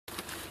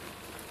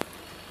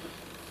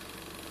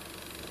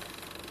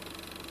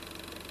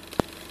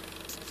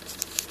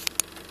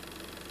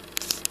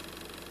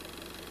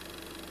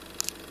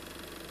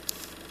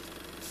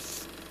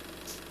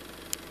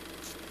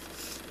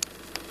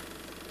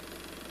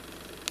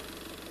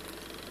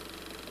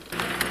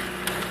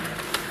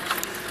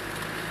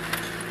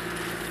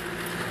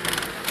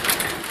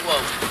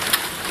on.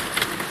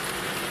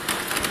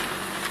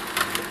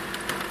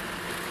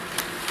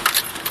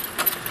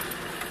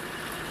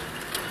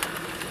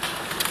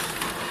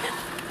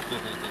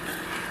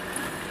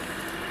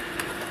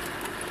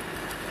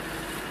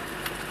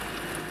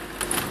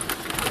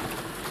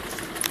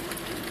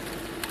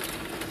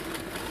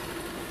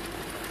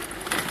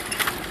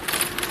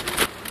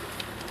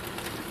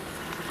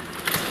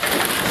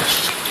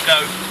 Go.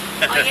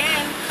 I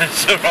am.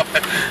 That's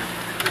alright.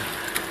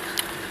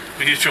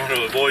 You're trying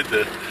to avoid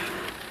the...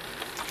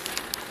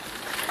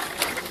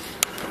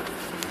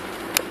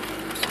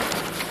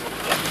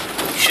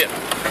 Shit.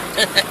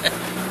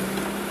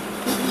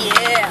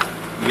 Yeah.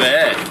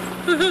 Yeah.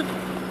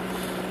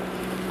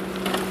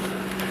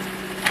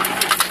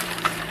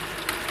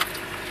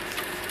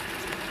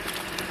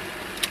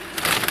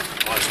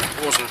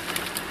 Wasn't.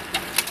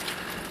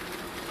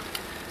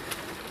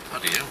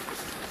 Bloody hell.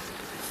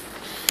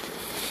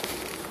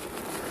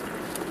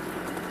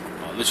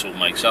 Oh, this all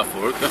makes up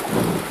for it,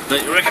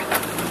 don't you reckon?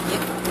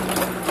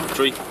 Yep.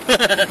 Tree.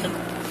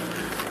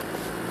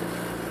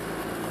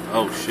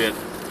 Oh shit.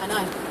 I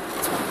know.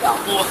 That's what I've got.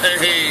 Oh,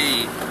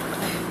 hey.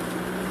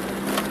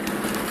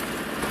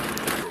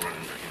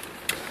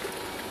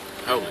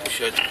 Holy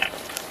shit.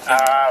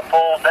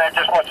 Paul, Dad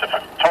just watched a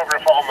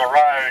photographer on the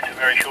road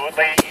very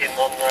shortly in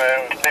on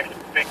the next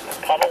big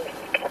puddle.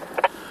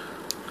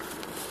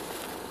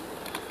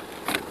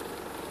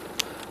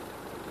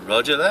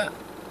 Roger that.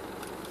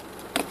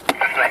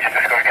 Just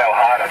got to go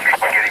harder so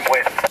we're getting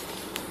wet.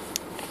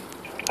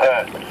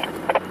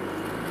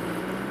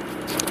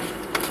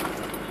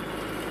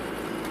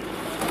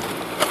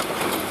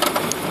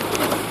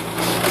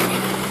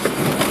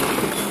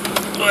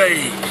 Hey,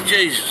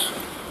 Jesus.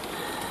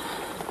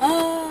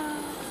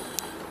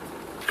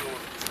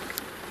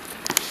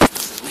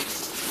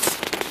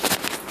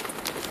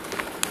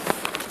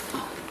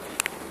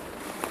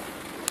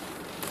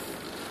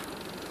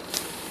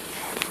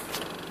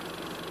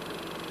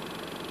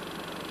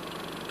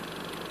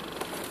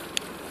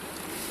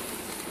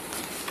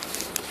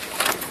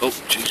 Oh,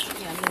 jeez.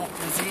 Yeah, I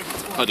was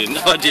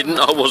it.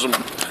 I wasn't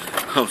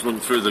looking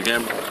through the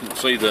camera. Couldn't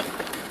see the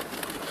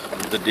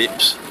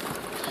dips.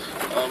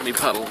 Oh, me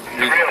puddle.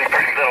 Really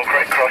pretty little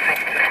creek crossing.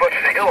 Just watch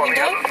the hill on the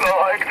other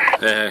side.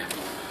 Yeah.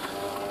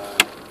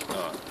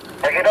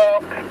 Take it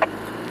up.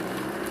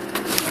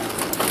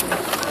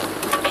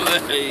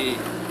 Hey.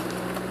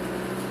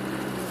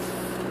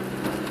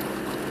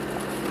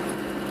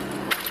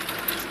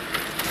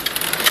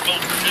 Oh,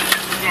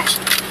 Jesus.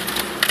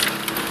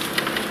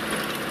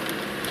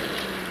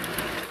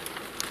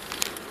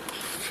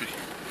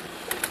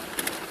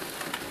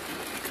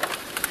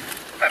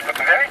 That's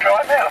looking very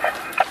dry now.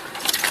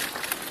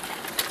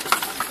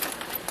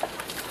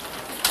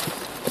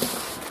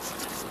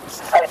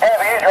 Hey, Dave,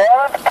 are you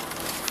driving?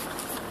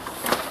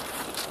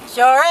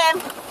 Sure am.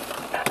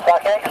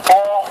 Like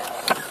X-Ball.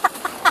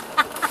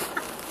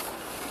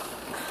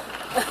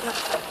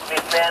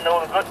 Been down all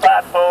the good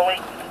parts,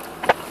 Paulie.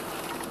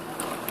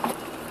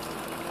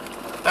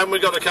 Haven't we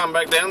got to come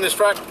back down this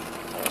track?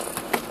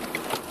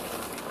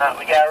 No,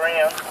 we go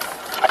around.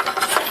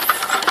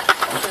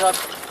 Should I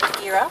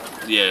gear up?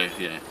 Yeah.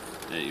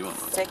 Yeah, you want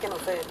that. Second or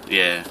third?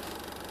 Yeah,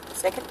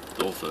 Second?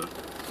 or third.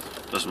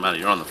 Doesn't matter,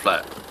 you're on the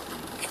flat.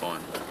 It's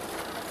fine.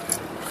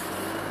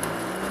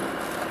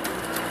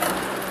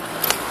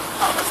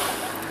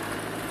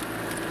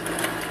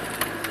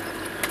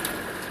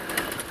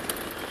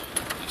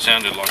 It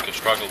sounded like a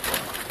struggle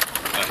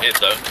ahead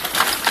though.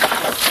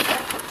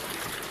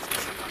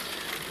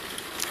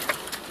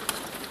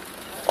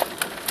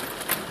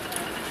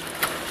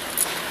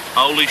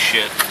 Holy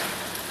shit.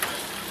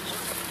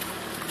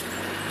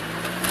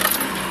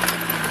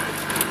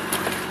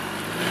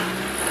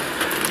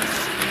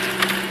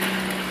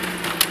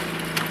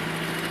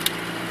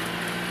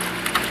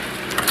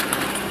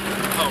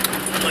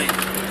 Holy.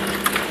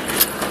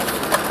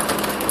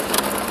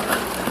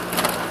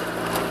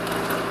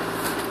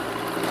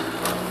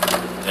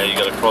 Now you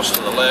got to cross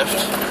to the left.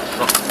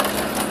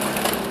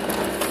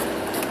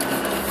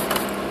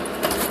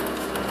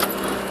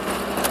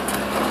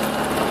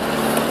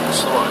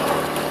 That's the way.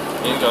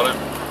 You got it.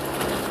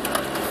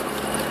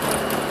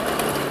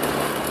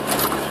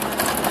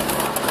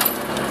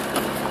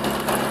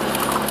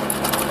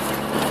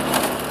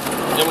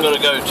 You haven't got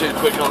to go too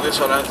quick on this,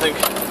 I don't think,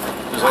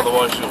 because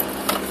otherwise you'll...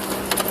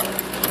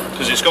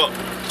 Because it's got,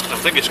 I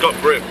think it's got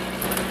grip.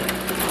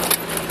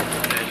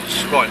 Yeah,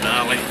 it's quite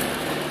gnarly.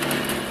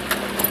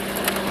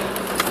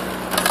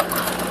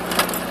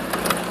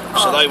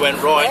 So they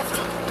went right.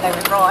 Left. They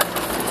went right.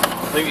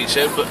 I think he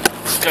said, but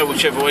go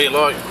whichever way you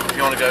like. If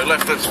you want to go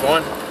left, that's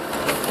fine.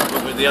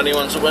 We're the only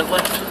ones that went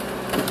left.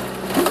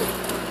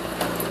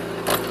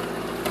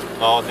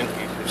 Oh, I think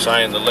you're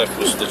saying the left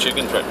was the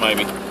chicken track,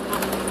 maybe.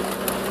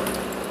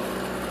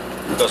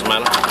 Doesn't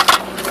matter.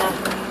 No.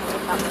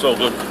 It's all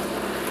good.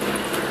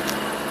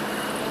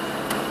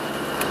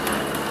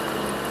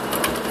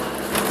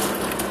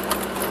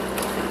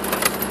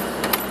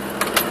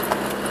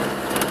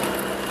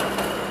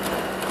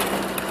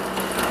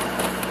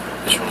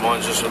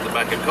 reminds us of the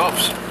back of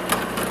cops.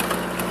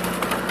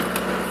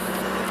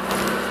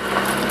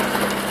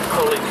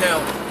 Holy cow.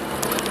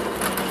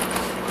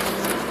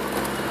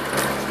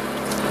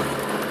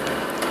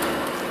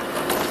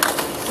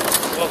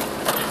 Well,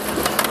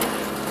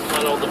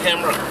 can't hold the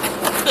camera.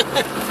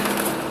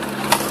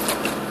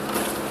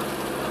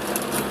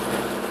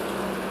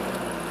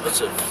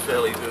 That's a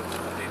fairly good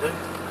TDi.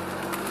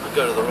 I'll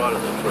go to the right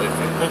of the tree.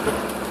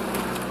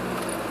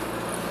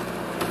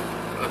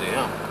 Bloody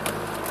hell.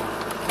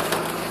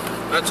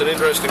 That's an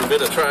interesting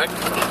bit of track.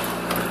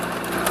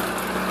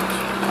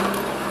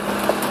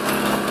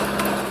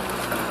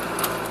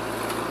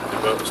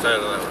 Well, stay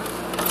out of that one.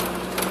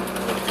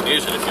 Well, you can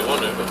use it if you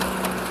want to, but...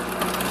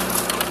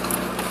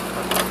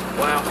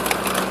 Wow.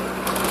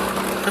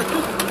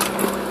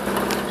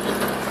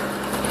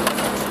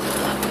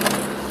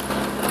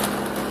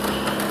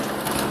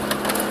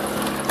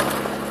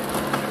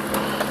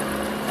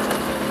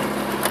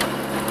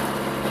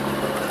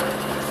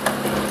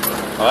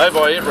 I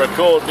hope I hit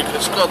record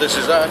because, God, this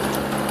is hard.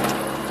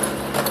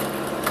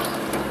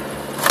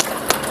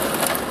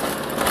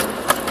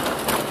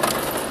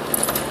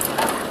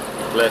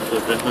 Left a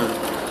bit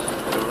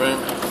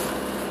around.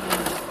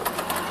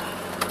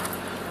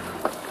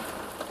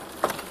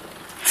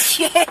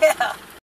 Yeah.